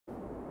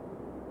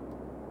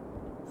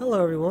Hello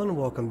everyone,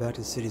 welcome back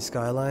to City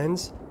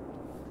Skylines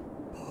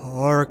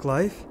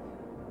ParkLife.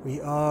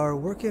 We are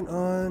working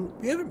on...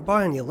 we haven't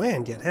bought any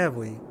land yet, have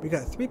we? We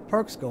got 3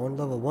 parks going,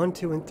 level 1,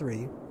 2, and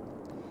 3.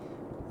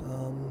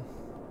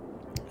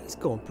 It's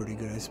going pretty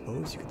good, I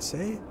suppose you could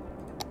say.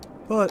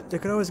 But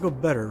it could always go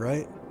better,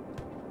 right?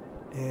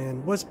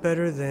 And what's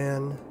better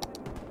than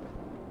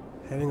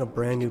having a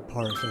brand new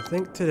park? So I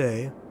think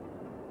today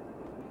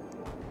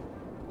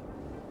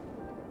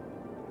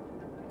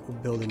we'll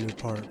build a new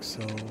park,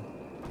 so...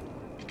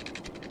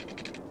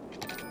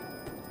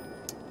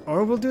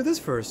 or we'll do this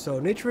first. So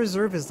Nature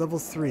Reserve is level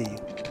 3.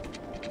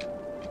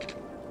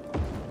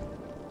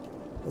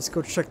 Let's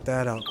go check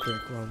that out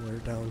quick while we're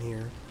down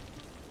here.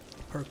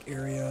 Park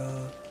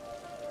area.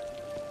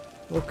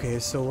 Okay,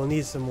 so we'll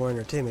need some more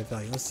entertainment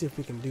value. Let's see if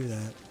we can do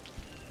that.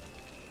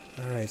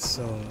 Alright,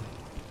 so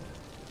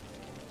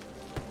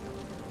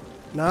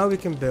now we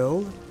can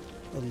build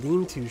a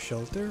lean-to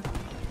shelter.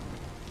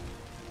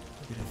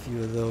 Get a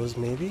few of those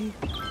maybe.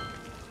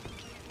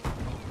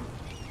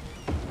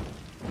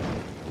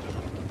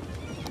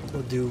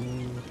 We'll do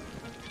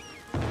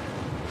a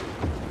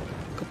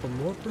couple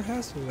more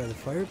perhaps. We got the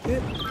fire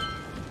pit.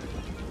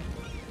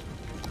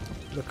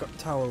 Lookup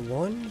tower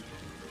 1.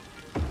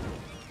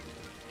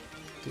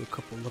 Do a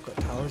couple lookup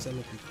towers, that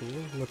might be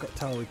cool. Lookup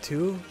tower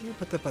 2. We'll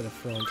put that by the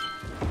front.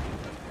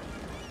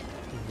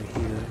 Over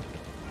here.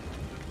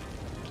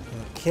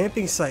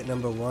 Camping site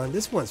number 1.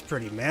 This one's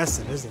pretty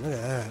massive, isn't it? Look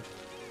at that.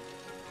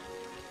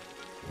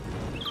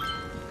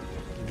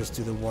 We'll just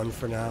do the 1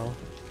 for now.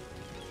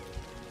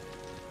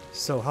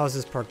 So how's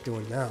this park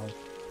doing now?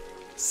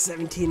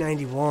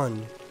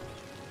 $17.91.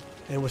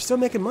 And we're still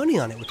making money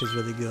on it, which is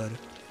really good.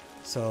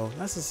 So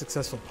that's a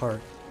successful park.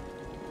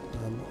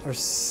 Our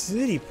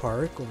city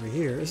park over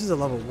here, this is a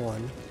level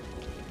 1.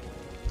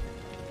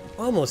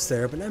 Almost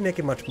there, but not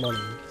making much money.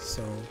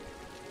 So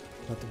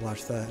we'll have to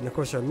watch that. And of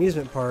course our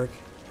amusement park,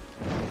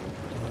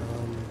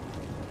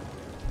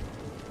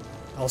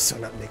 also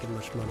not making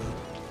much money.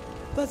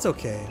 That's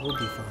okay, we'll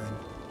be fine.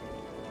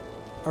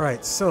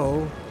 Alright,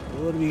 so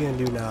what are we going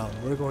to do now?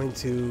 We're going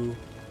to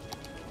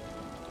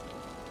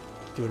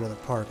do another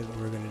park is what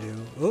we're going to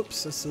do.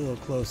 Oops, that's a little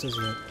close,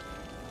 isn't it?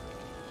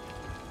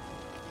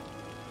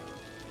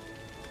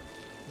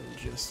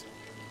 Just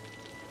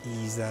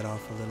ease that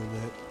off a little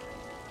bit.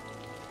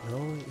 No,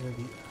 you're going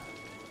to be...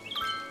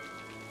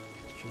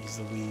 jeez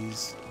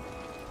Louise.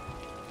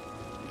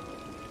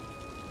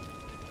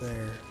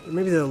 There.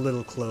 Maybe they're a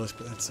little close,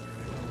 but that's alright.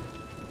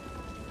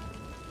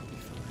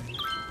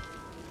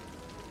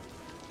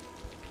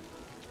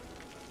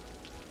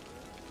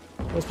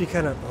 Must be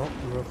kind of... oh,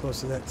 we're real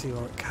close to that too.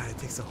 Oh, God, it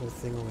takes the whole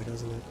thing away,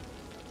 doesn't it?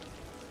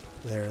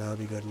 There, that'll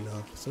be good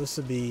enough. So this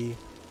would be...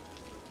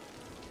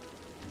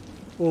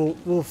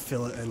 We'll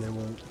fill it and then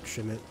we'll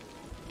trim it.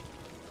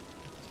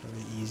 It's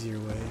probably the easier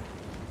way.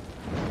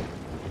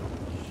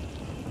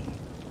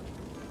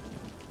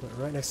 But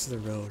right next to the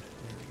road.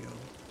 There we go.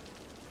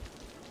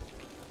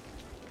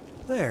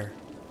 There.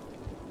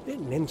 We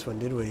didn't name this one,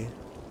 did we?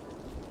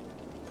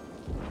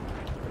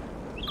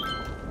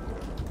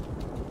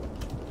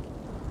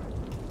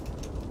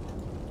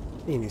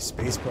 Need a new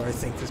spacebar, I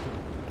think this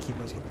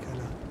keyboard's getting kind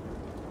of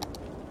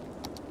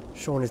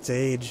showing its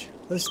age.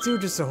 Let's do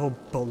just a whole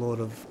boatload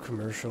of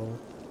commercial.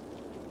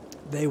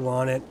 They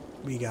want it,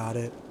 we got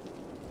it.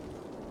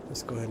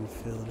 Let's go ahead and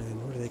fill it in.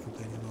 What are they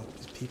complaining about?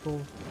 These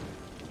people?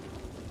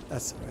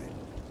 That's alright.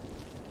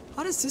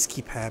 How does this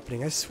keep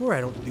happening? I swear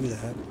I don't do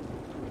that.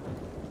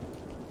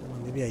 Well,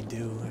 maybe I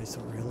do, I just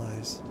don't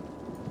realize.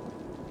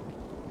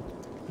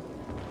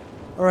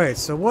 Alright,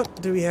 so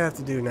what do we have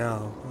to do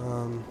now?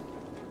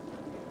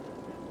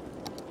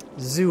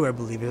 Zoo, I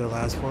believe, is the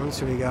last one.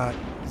 So we got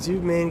zoo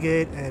main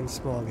gate and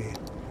small gate.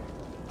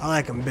 I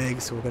like them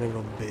big, so we're gonna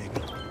go big.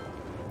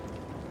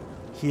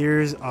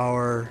 Here's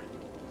our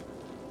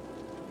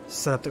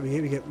setup that we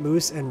get. We get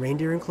moose and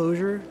reindeer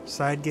enclosure,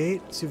 side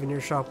gate, souvenir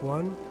shop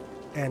 1,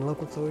 and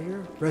local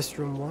enclosure,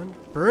 restroom 1,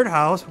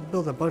 birdhouse. We'll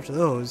build a bunch of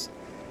those,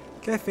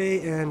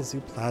 cafe and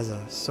zoo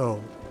plaza.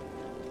 So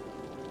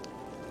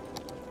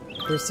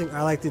first thing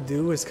I like to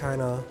do is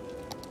kind of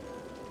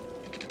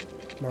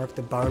mark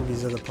the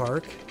boundaries of the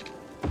park.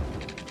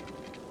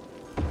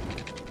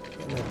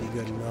 Might be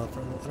good enough. I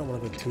don't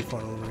want to go too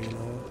far over, you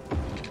know.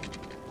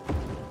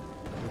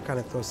 We're kind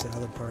of close to the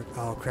other park.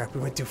 Oh crap,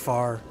 we went too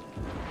far.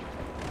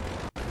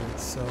 Right,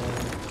 so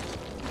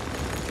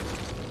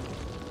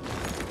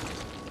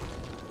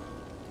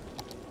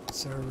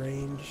what's our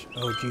range?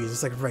 Oh geez,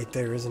 it's like right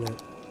there, isn't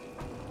it?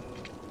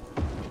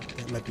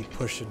 That might be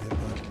pushing it,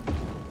 but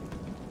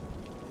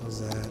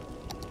how's that?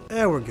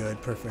 Yeah, we're good.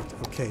 Perfect.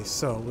 Okay,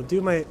 so we'll do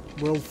my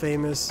world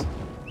famous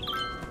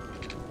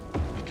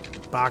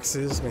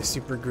boxes, my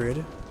super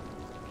grid.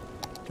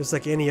 Just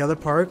like any other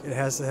park, it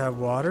has to have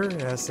water,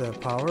 it has to have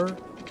power.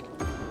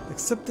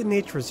 Except the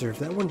nature reserve.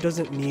 That one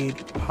doesn't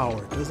need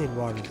power. It does need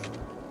water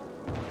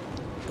though.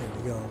 There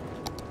we go.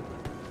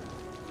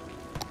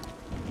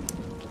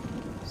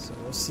 So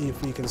we'll see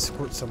if we can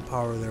squirt some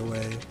power their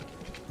way.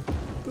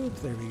 Boop,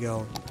 there we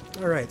go.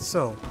 Alright,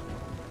 so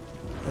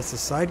That's the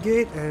side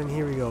gate, and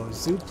here we go.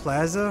 Zoo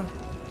Plaza,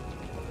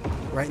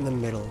 right in the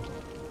middle.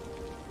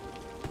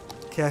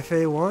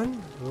 Cafe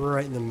 1,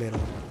 right in the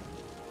middle.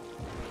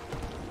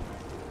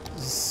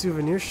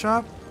 Souvenir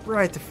shop,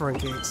 right at the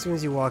front gate. As soon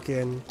as you walk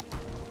in,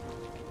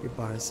 you're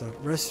buying stuff.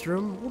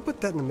 Restroom, we'll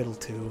put that in the middle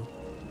too.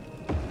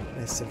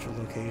 Nice central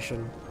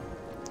location.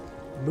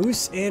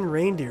 Moose and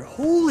reindeer.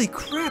 Holy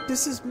crap,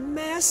 this is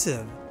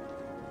massive!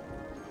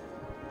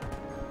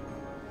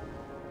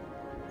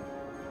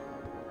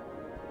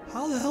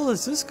 How the hell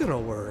is this gonna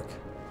work?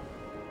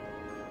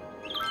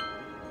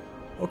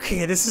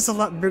 Okay, this is a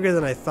lot bigger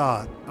than I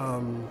thought.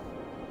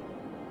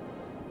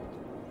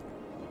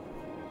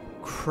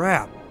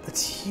 Crap,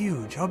 that's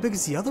huge. How big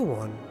is the other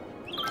one?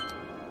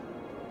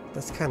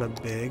 That's kind of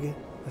big.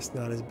 That's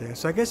not as big.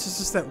 So I guess it's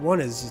just that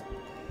one is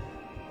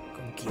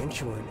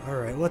gargantuan.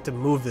 Alright, we'll have to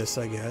move this,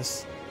 I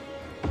guess.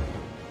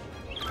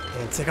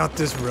 And check out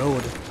this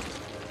road.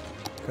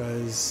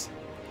 Because...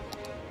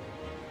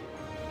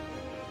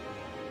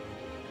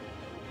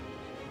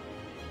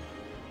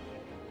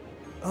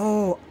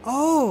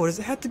 Oh, does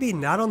it have to be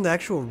not on the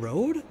actual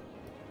road?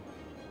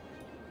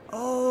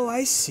 Oh,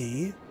 I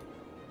see.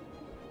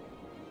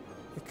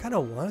 It kind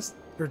of wants,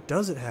 or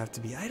does it have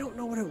to be? I don't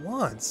know what it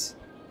wants.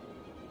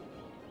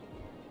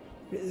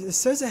 It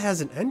says it has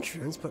an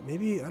entrance, but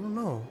maybe, I don't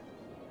know.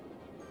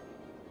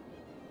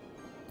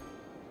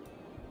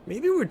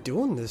 Maybe we're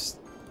doing this.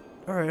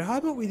 Alright, how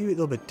about we do it a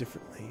little bit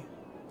differently?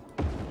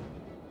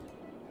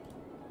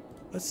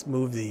 Let's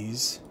move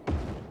these.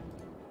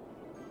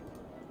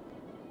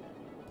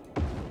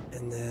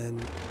 And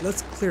then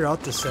let's clear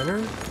out the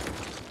center.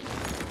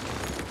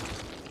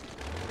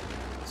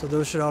 So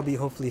those should all be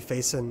hopefully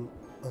facing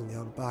on the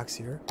outer box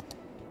here.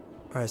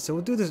 Alright, so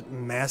we'll do this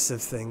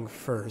massive thing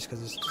first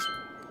because it's just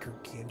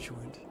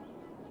gargantuan.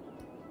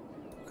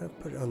 I'm gonna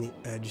put it on the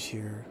edge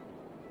here.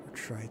 Or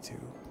try to.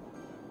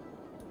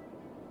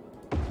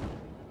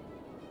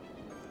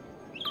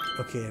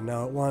 Okay,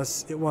 now it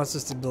wants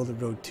us to build a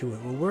road to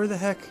it. Well, where the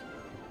heck?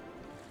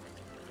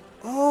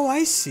 Oh,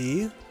 I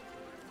see.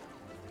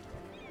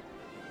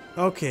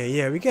 Okay,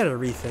 yeah, we gotta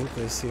rethink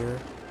this here.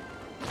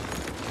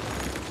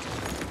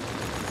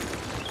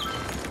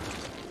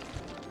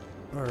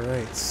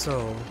 Alright,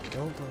 so...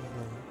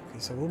 Okay,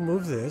 so we'll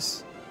move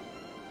this.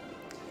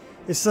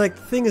 It's like,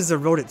 the thing is the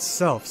road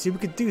itself. See, we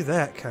could do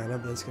that, kind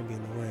of, but it's gonna be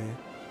in the way.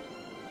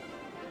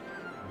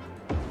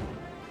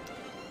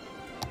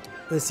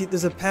 Let's see,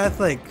 there's a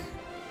path, like,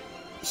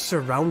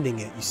 surrounding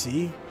it, you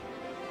see?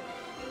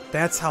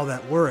 That's how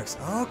that works.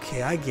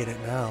 Okay, I get it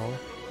now.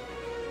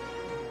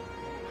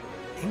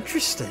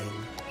 Interesting.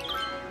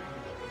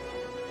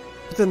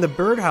 But then the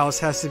birdhouse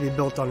has to be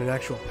built on an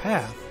actual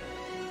path.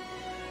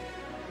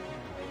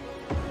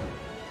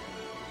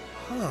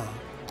 Huh.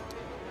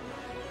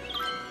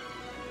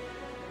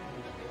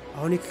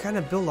 Oh, and you can kind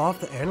of build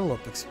off the antelope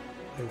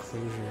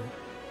enclosure.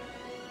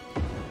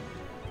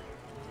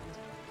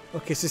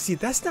 Okay, so see,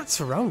 that's not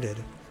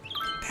surrounded.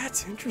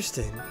 That's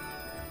interesting.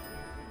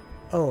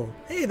 Oh,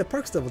 hey, the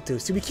park's level 2.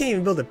 See, we can't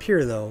even build a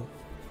pier, though.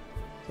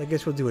 So I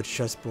guess we'll do a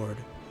chessboard.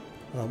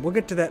 We'll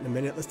get to that in a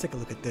minute. Let's take a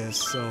look at this.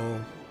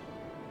 So,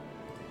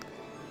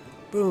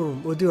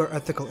 boom. We'll do our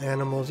ethical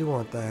animals. You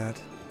want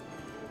that.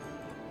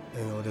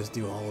 And we'll just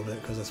do all of it,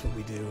 because that's what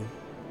we do.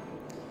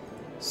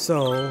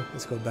 So,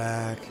 let's go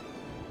back.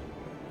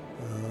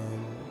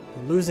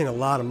 We're losing a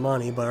lot of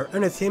money, but our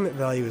entertainment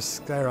value is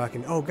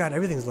skyrocketing. Oh god,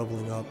 everything's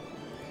leveling up.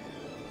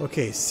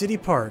 Okay, City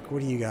Park,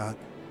 what do you got?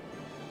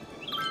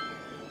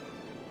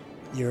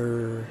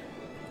 You're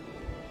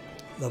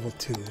level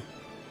 2.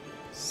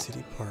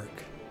 City Park.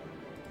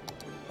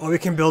 Oh, we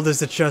can build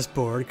this a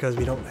chessboard because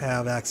we don't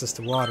have access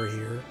to water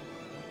here.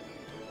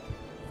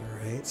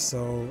 Alright,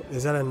 so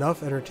is that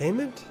enough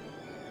entertainment?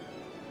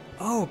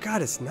 Oh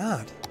god, it's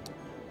not.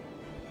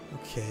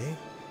 Okay.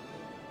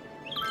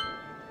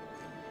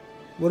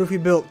 What if we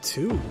built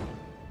 2?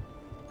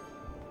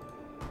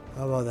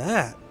 How about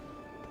that?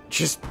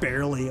 Just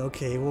barely.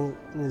 Okay, we'll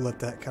let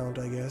that count,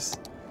 I guess.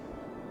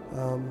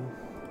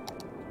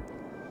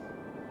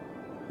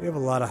 We have a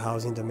lot of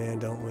housing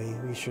demand, don't we?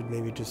 We should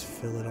maybe just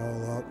fill it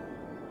all up.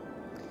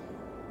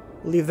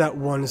 Leave that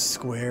one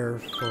square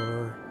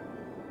for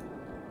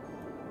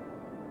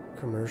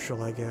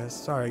commercial, I guess.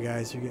 Sorry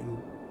guys, you're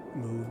getting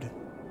moved.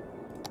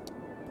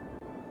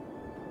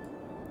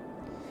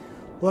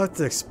 We'll have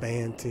to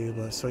expand too,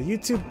 but so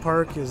YouTube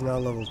Park is now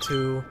level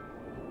 2.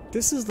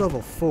 This is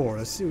level 4.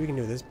 Let's see what we can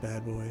do with this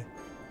bad boy.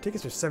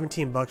 Tickets are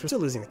 17 bucks. We're still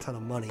losing a ton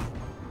of money.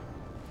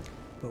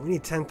 But we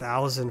need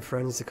 10,000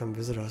 friends to come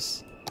visit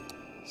us.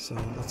 So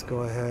let's go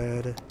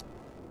ahead.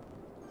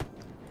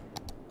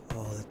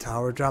 Oh, the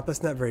tower drop.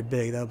 That's not very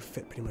big. That would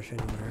fit pretty much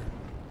anywhere.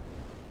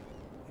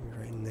 Maybe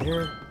right in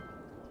there.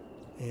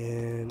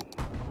 And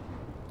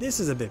this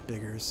is a bit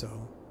bigger, so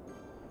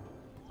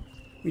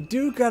we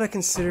do gotta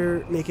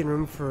consider making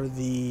room for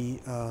the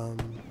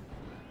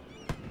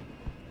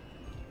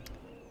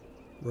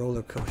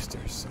roller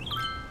coasters. So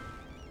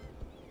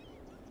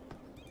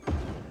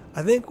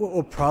I think what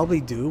we'll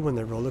probably do when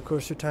the roller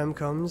coaster time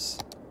comes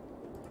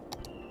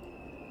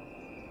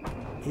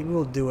Maybe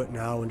we'll do it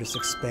now and just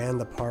expand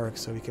the park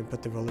so we can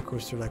put the roller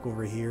coaster like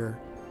over here.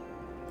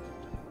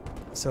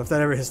 So if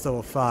that ever hits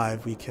level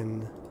 5, we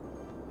can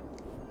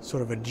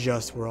sort of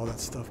adjust where all that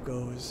stuff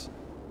goes.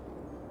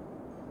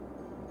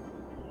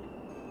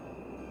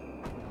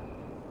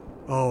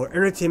 Oh,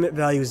 entertainment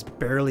value is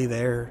barely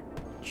there.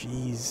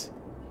 Jeez.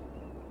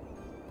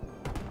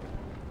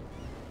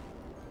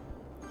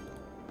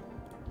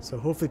 So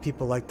hopefully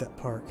people like that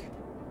park.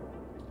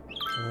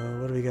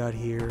 What do we got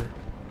here?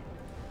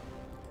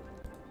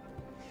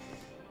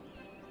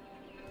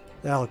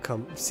 That'll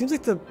come. Seems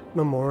like the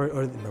memorial,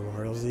 or the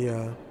memorials,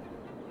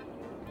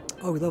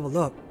 oh, we leveled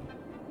up.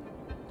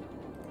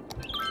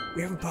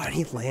 We haven't bought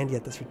any land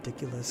yet, that's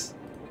ridiculous.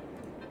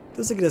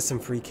 This will get us some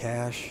free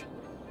cash.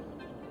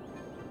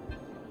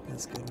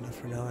 That's good enough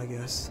for now, I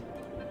guess.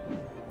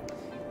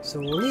 So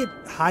we'll need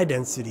high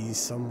densities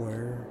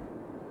somewhere.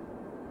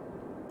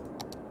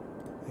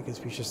 I guess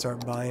we should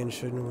start buying,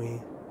 shouldn't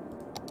we?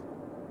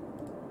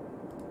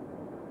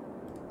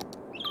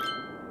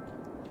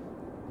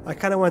 I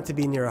kind of want it to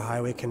be near a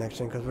highway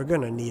connection because we're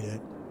going to need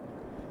it.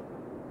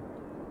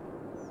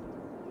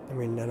 I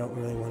mean, I don't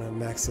really want to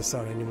max this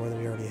out any more than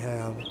we already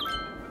have.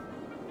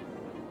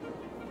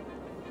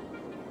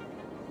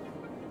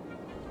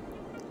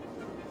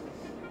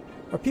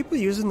 Are people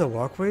using the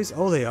walkways?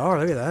 Oh, they are.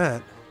 Look at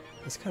that.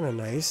 That's kind of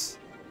nice.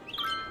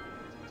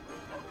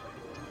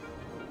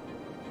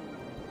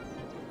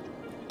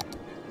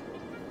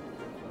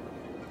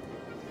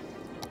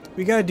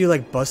 We gotta do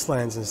like bus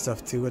lines and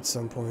stuff too at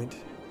some point.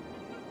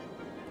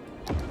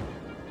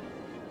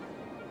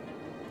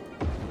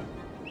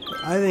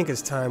 I think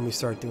it's time we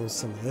start doing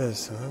some of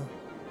this, huh?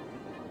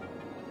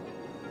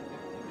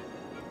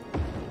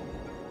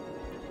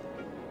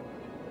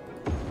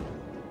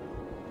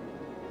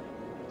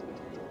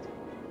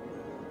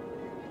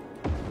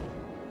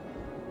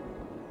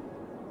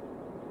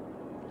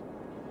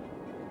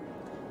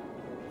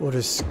 We'll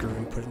just screw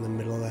and put it in the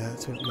middle of that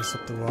so it mess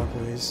up the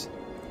walkways.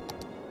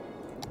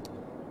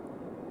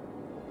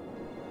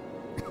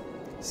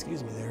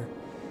 Excuse me there.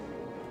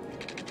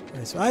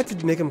 Alright, so I have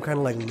to make them kind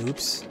of like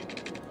loops.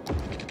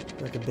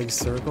 Like a big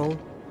circle.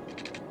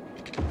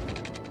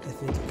 I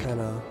think it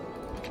kind of...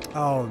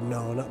 Oh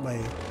no, not my...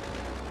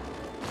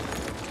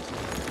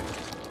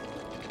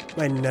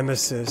 My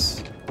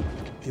nemesis.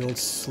 The old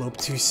slope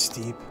too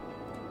steep.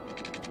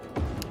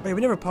 Wait,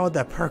 we never powered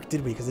that park,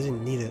 did we? Because I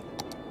didn't need it.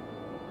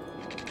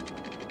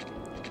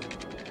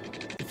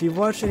 If you've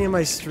watched any of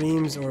my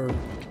streams or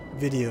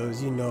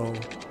videos, you know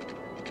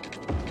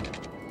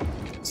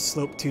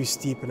slope too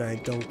steep and I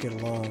don't get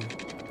along.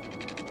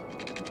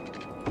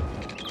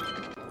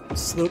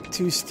 Slope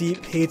too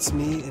steep hates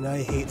me and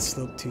I hate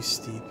slope too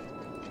steep.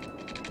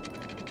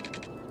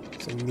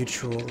 It's a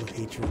mutual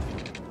hatred.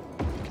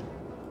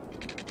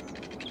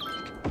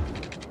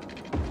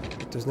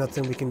 But there's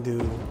nothing we can do.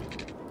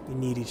 We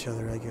need each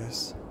other, I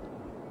guess.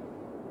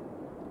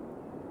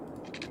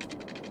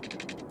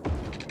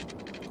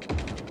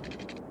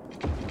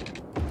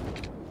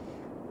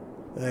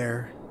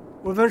 There.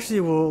 Well, eventually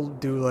we'll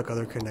do like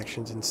other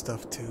connections and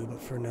stuff too, but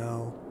for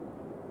now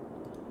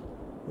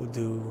we'll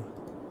do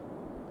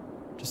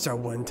just our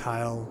one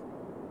tile.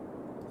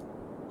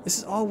 This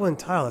is all one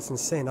tile, that's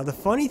insane. Now the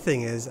funny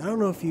thing is, I don't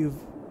know if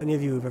any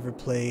of you have ever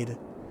played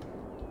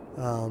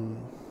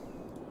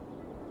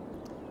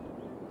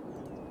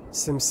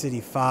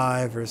SimCity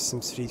 5 or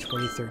SimCity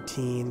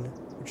 2013,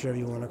 whichever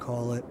you want to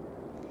call it.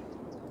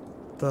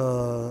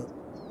 The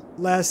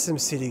last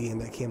SimCity game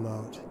that came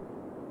out.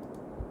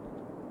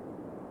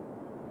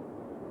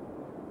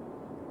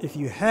 If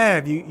you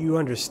have, you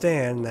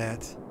understand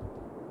that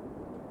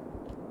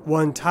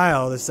one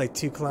tile that's like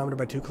 2 kilometer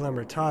by 2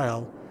 kilometer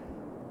tile,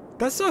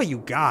 that's all you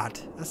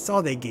got. That's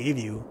all they gave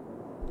you.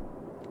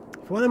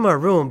 If you want in my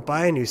room,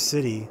 buy a new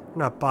city.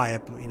 Not buy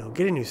it, but, you know,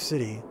 get a new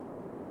city.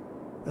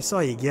 That's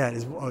all you get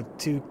is a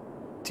 2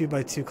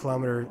 by 2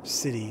 kilometer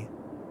city.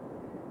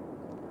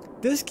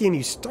 This game,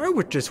 you start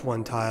with just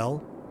one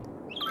tile,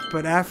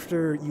 but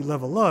after you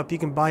level up, you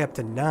can buy up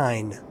to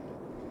 9.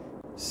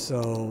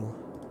 So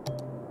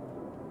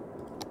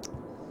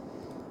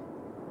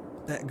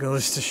that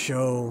goes to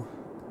show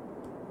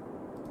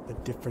the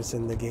difference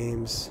in the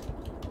games.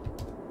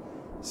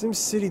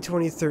 SimCity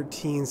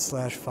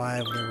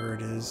 2013/5, whatever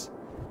it is,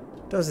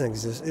 doesn't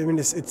exist. I mean,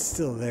 it's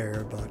still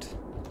there, but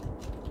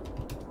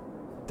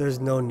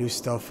there's no new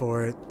stuff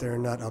for it. They're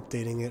not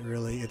updating it,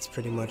 really. It's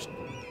pretty much...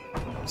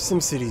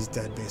 SimCity's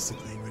dead,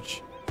 basically,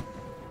 which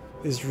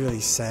is really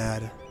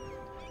sad.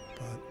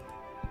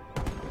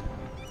 But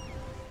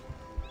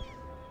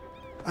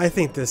I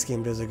think this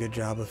game does a good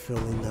job of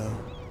filling the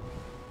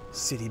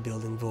city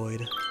building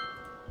void.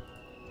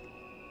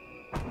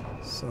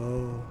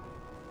 So...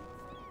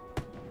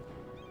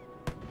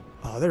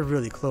 Oh, they're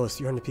really close.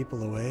 300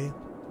 people away.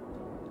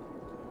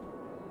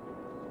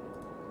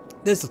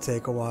 This will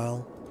take a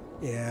while.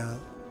 Yeah.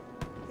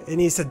 It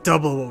needs to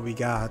double what we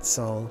got,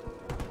 so...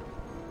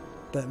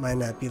 That might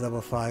not be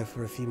level 5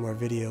 for a few more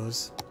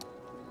videos.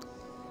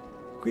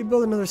 Can we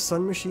build another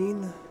sun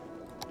machine?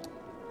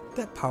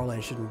 That power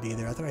line shouldn't be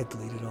there. I thought I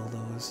deleted all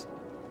those.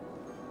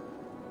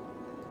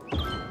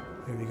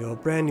 There we go.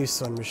 Brand new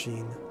sun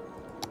machine.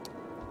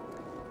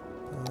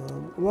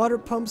 Water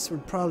pumps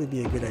would probably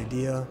be a good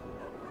idea.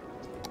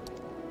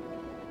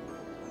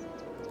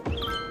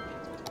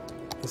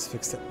 Let's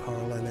fix that power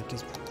line that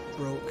just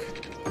broke.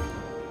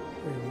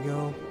 There we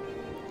go.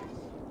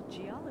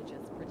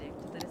 Geologists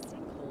predict that a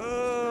sinkhole.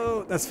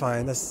 Oh, that's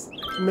fine. That's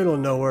middle of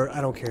nowhere.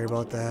 I don't care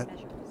about that.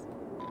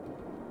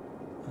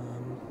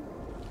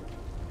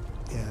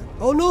 Yeah.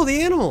 Oh no,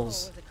 the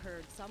animals!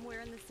 Somewhere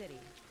in the city.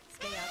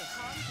 Stay out of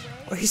harm's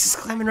way. Oh, he's just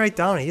climbing right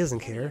down. He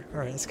doesn't care. All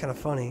right, that's kind of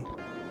funny.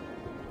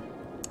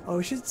 Oh,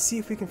 we should see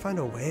if we can find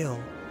a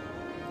whale.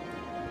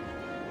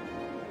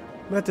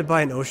 We have to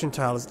buy an ocean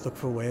tile to look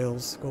for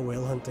whales. Go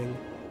whale hunting.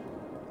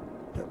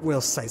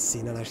 Whale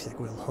sightseeing, not actually like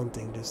whale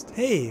hunting. Just,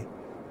 hey!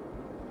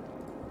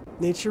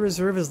 Nature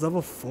Reserve is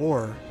level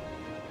 4.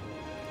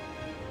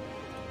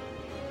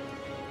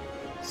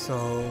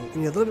 So,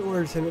 we need a little bit more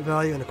entertainment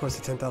value and of course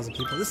the 10,000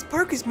 people. This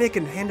park is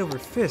making hand over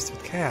fist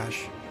with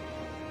cash.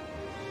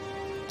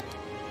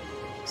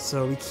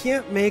 So we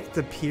can't make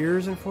the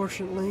piers,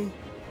 unfortunately.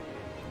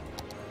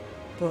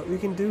 But we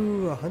can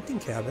do a hunting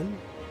cabin.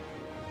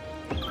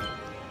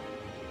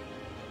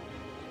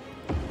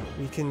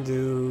 We can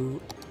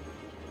do,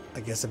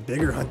 I guess, a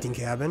bigger hunting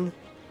cabin.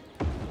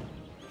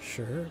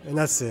 Sure, and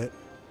that's it.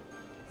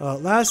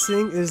 Last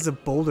thing is the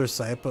boulder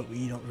site, but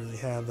we don't really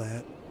have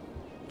that.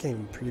 Can't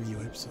even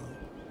preview it, so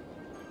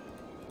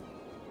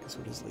guess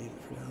we'll just leave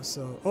it for now.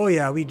 So, oh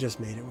yeah, we just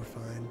made it. We're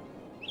fine.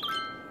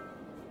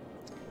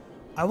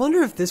 I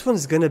wonder if this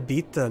one's gonna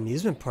beat the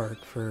amusement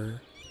park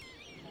for.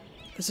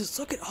 Because just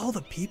look at all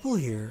the people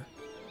here.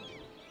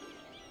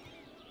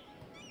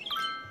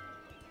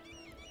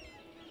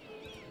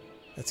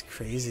 That's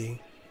crazy.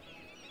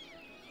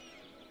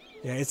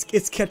 Yeah,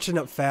 it's catching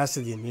up fast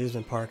to the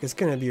amusement park. It's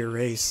gonna be a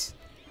race.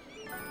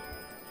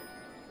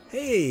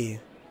 Hey!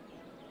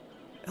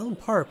 Ellen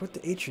Park, what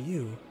the H are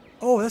you?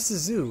 Oh, that's the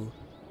zoo.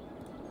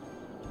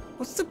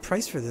 What's the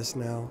price for this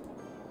now?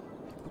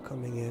 People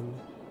coming in.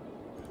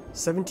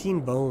 17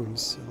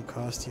 bones it'll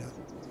cost you.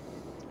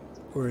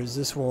 Whereas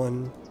this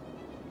one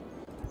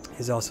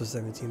is also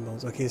 17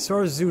 bones. Okay, so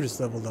our zoo just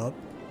leveled up.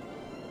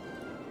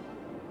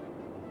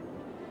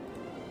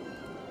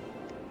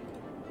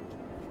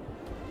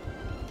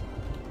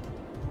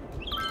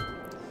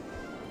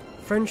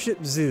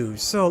 Friendship Zoo.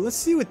 So let's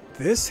see what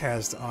this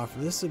has to offer.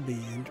 This would be.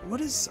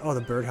 What is. Oh,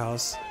 the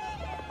birdhouse.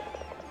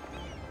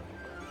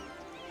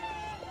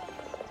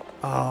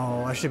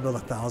 Oh, I should build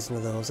 1,000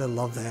 of those. I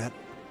love that.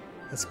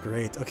 That's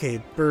great.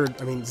 Okay,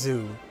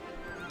 zoo.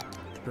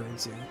 The bird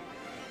zoo.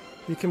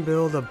 You can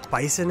build a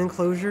bison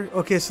enclosure.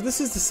 Okay, so this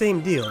is the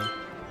same deal.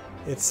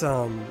 It's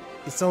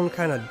its own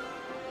kind of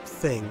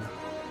thing.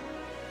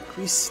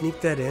 Can we sneak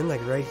that in,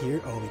 like right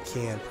here? Oh, we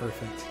can.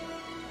 Perfect.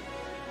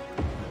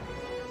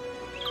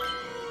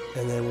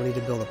 And then we need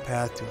to build a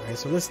path to it, right?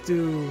 So let's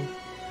do.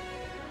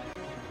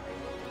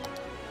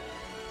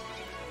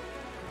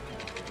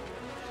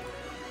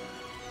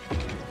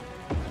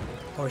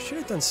 Oh, I should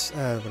have done.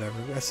 Whatever.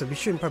 I said we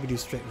shouldn't probably do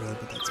straight road,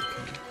 but that's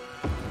okay.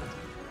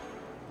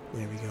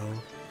 There we go.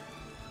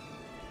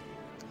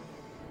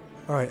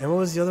 Alright, and what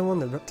was the other one?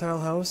 The reptile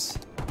house?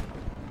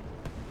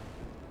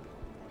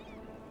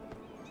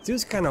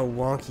 Dude's kind of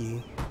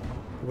wonky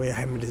the way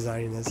I'm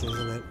designing this,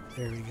 isn't it?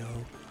 There we go.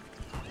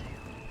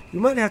 We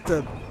might have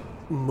to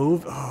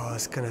move. Oh,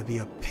 it's gonna be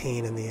a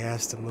pain in the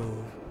ass to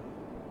move.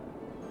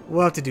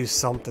 We'll have to do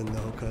something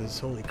though, because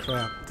holy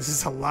crap, this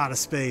is a lot of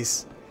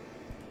space.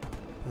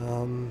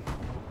 And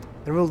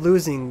we're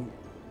losing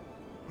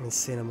an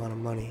insane amount of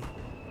money.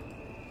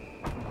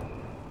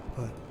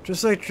 But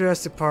just like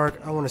Jurassic Park,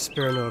 I want to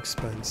spare no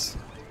expense.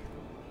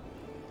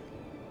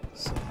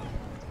 So,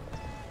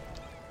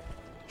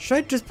 should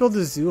I just build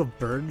a zoo of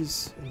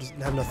birds and just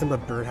have nothing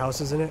but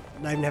birdhouses in it?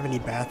 Not even have any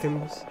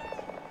bathrooms?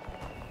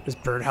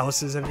 Just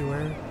birdhouses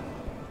everywhere?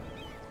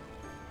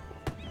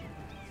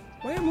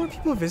 Why are more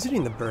people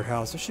visiting the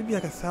birdhouse? There should be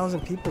like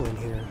 1,000 people in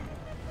here.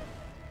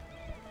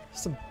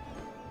 It's the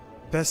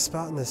best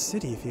spot in the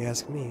city, if you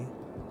ask me.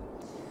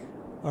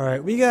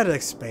 Alright, we gotta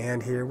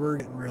expand here. We're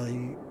getting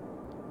really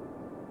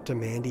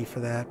demandy for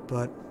that,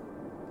 but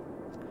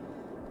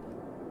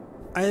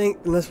I think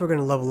unless we're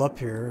gonna level up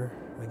here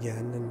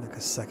again in like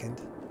a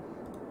second,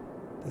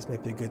 this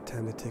might be a good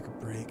time to take a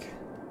break.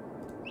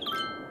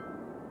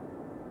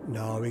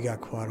 No, we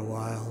got quite a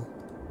while.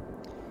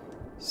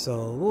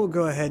 So we'll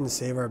go ahead and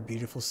save our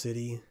beautiful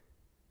city.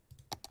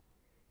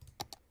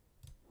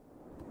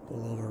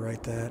 We'll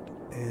overwrite that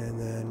and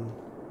then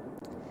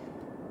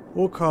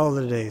we'll call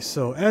it a day.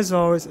 So as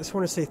always, I just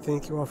want to say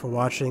thank you all for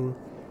watching.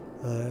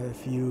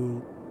 If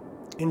you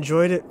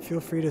enjoyed it, feel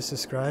free to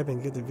subscribe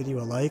and give the video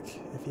a like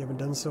if you haven't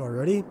done so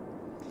already.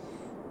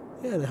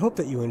 Yeah, and I hope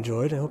that you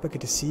enjoyed. I hope I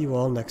get to see you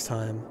all next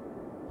time.